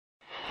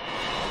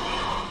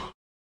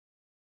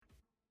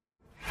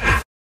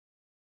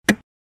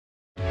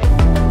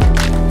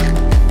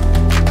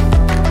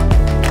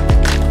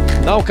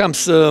Now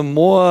comes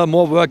more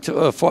work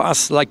for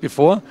us like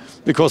before,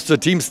 because the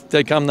teams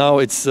they come now,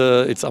 it's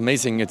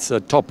amazing. It's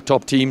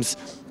top teams,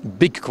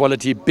 big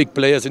quality, big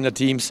players in the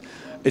teams.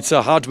 It's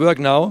a hard work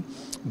now,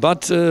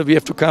 but we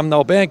have to come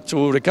now back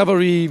to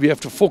recovery. We have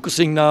to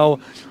focusing now,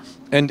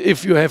 and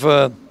if you have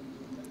a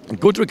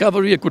good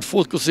recovery, a good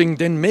focusing,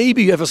 then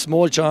maybe you have a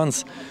small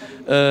chance.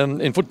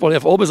 In football, you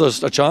have always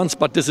a chance,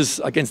 but this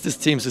is against these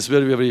teams is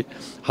very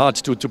hard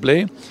to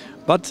play.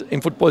 But in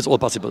football, it's all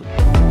possible.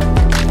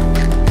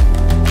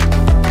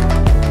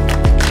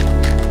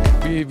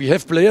 We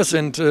have players,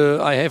 and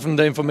I haven't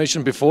the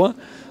information before.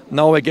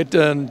 Now I get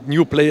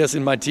new players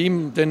in my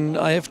team. Then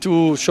I have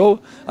to show,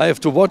 I have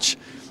to watch,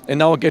 and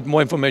now I get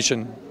more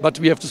information. But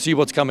we have to see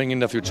what's coming in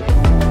the future.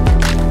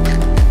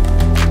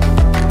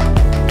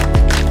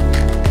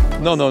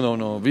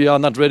 No. We are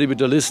not ready with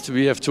the list.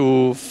 We have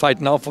to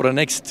fight now for the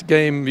next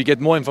game. We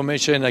get more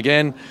information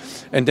again.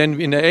 And then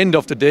in the end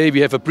of the day, we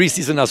have a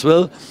preseason as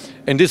well.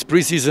 And this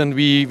preseason,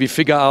 we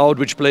figure out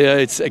which player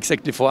it's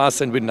exactly for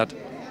us and which not.